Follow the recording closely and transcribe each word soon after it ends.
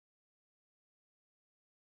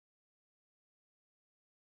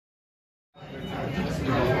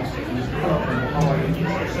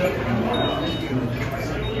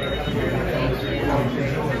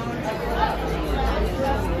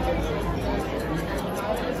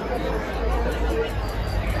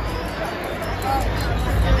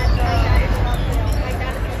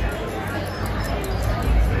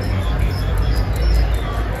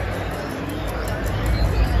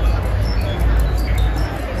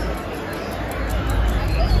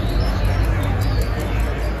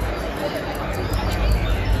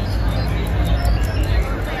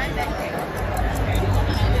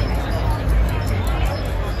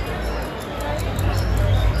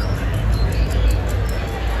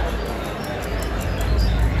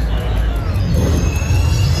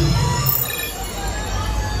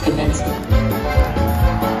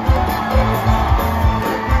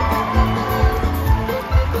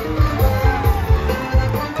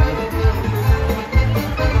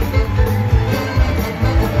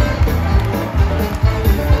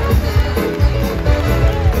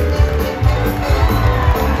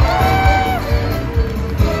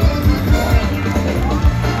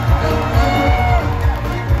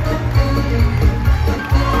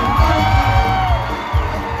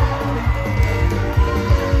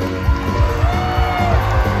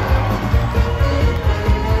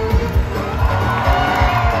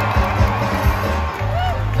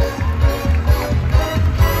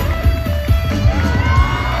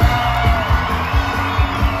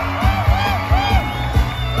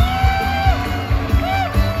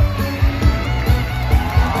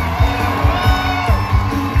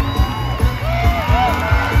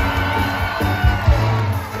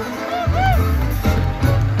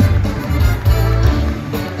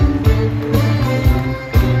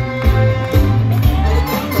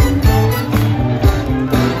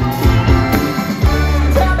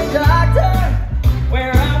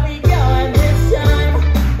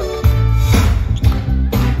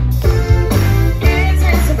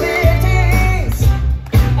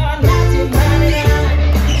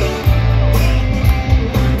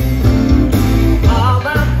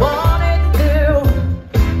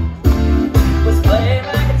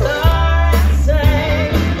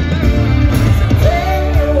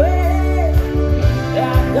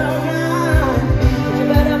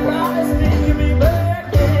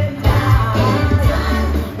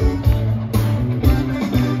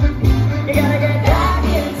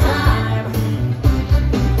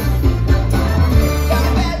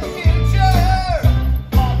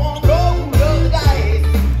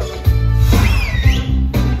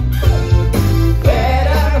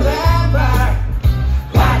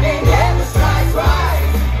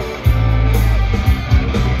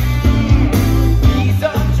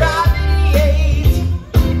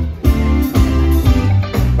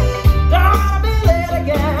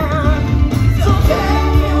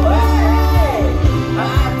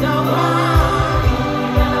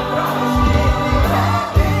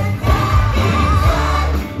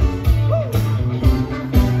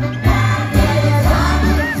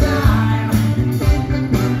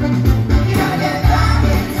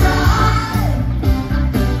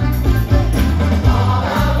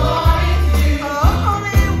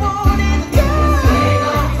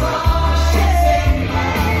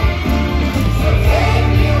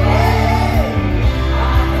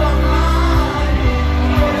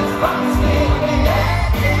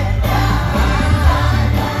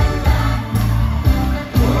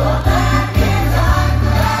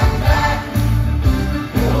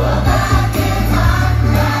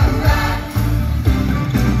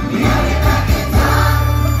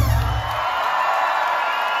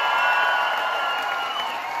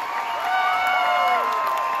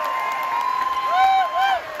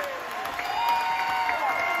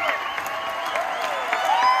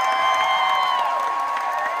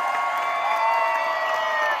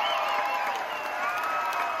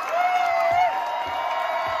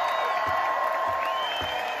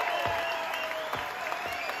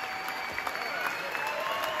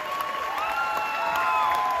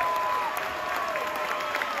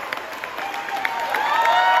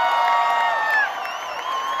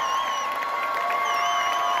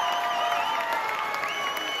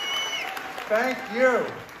Thank you.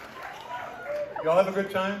 Y'all have a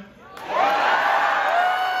good time?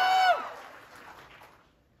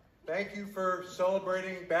 Thank you for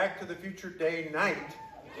celebrating Back to the Future Day night.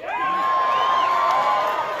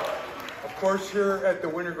 Of course, here at the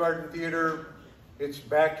Winter Garden Theater, it's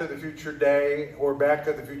Back to the Future Day or Back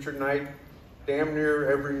to the Future night damn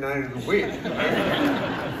near every night of the week.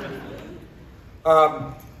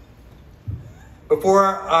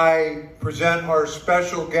 Before I present our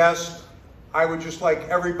special guest, I would just like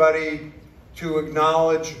everybody to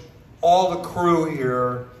acknowledge all the crew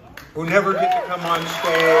here who never get to come on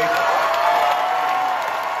stage.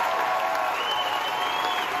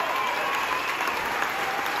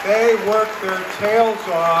 They work their tails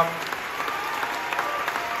off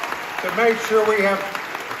to make sure we have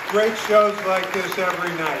great shows like this every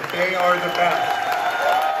night. They are the best.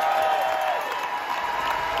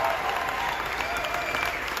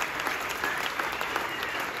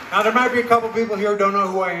 Now, there might be a couple people here who don't know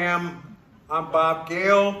who I am. I'm Bob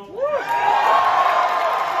Gale.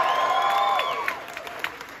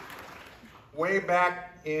 Way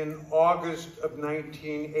back in August of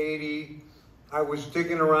 1980, I was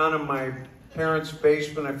digging around in my parents'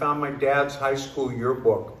 basement. I found my dad's high school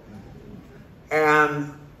yearbook.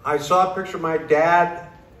 And I saw a picture of my dad,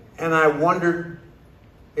 and I wondered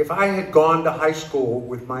if I had gone to high school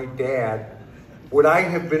with my dad, would I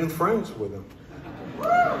have been friends with him?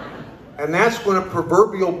 And that's when a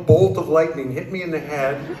proverbial bolt of lightning hit me in the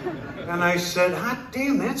head, and I said, hot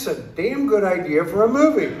damn, that's a damn good idea for a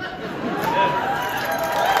movie.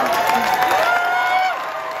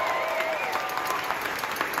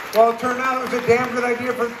 Well, it turned out it was a damn good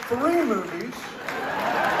idea for 3 movies.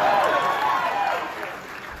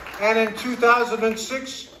 And in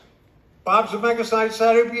 2006, Bob Zemeckis and I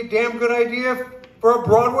decided it would be a damn good idea for a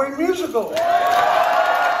Broadway musical.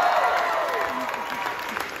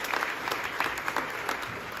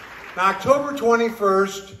 Now, October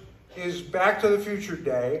 21st is Back to the Future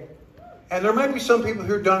Day, and there might be some people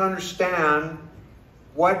here who don't understand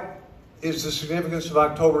what is the significance of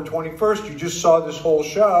October 21st. You just saw this whole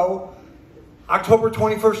show. October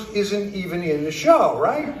 21st isn't even in the show,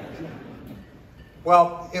 right?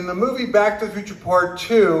 Well, in the movie Back to the Future Part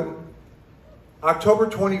 2, October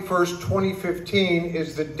 21st, 2015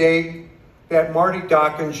 is the date that Marty,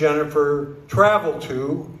 Doc, and Jennifer traveled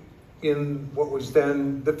to in what was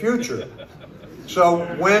then the future. So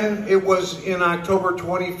when it was in October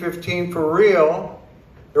 2015 for real,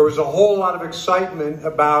 there was a whole lot of excitement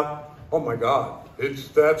about, oh my God,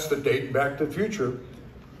 that's the date in Back to the Future.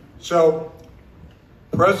 So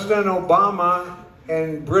President Obama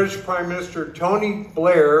and British Prime Minister Tony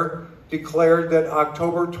Blair declared that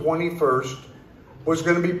October 21st was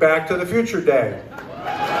going to be Back to the Future Day.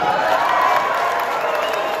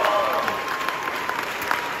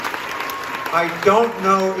 I don't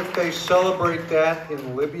know if they celebrate that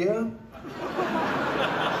in Libya,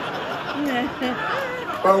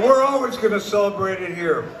 but we're always going to celebrate it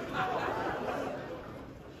here.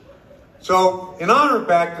 So, in honor of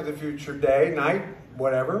Back to the Future Day, night,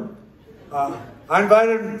 whatever, I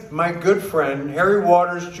invited my good friend, Harry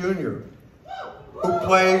Waters Jr., who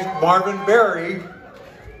plays Marvin Berry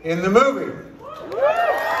in the movie.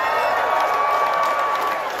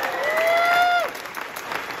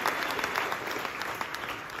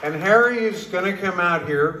 And Harry is going to come out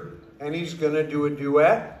here, and he's going to do a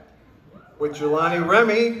duet with Jelani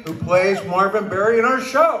Remy, who plays Marvin Berry in our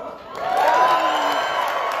show.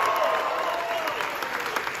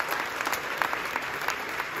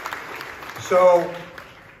 So,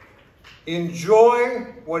 enjoy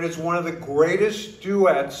what is one of the greatest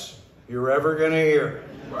duets you're ever going to hear.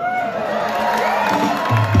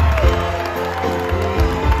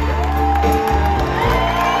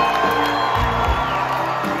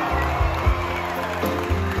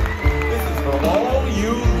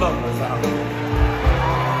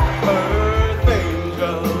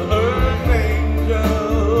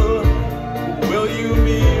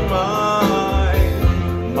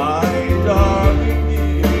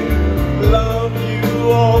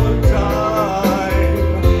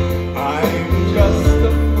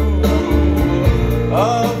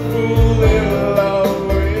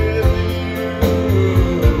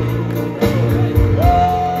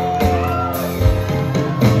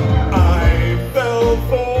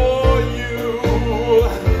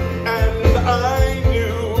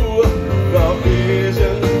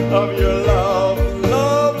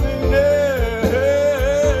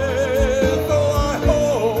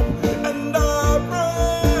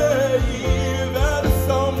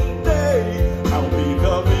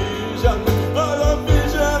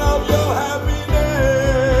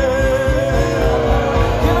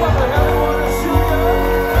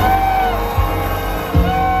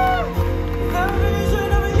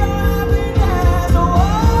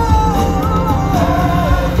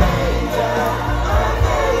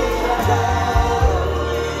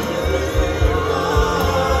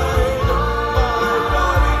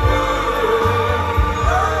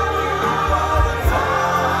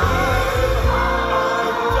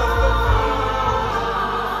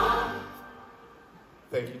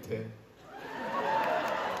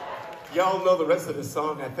 Y'all know the rest of the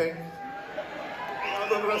song, I think.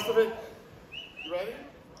 know the rest of it? You ready?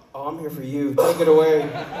 Oh, I'm here for you. Take it away.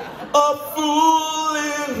 A fool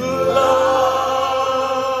in love.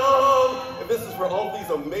 And this is for all these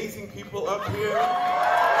amazing people up here.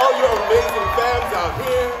 All your amazing fans out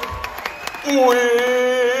here.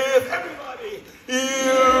 With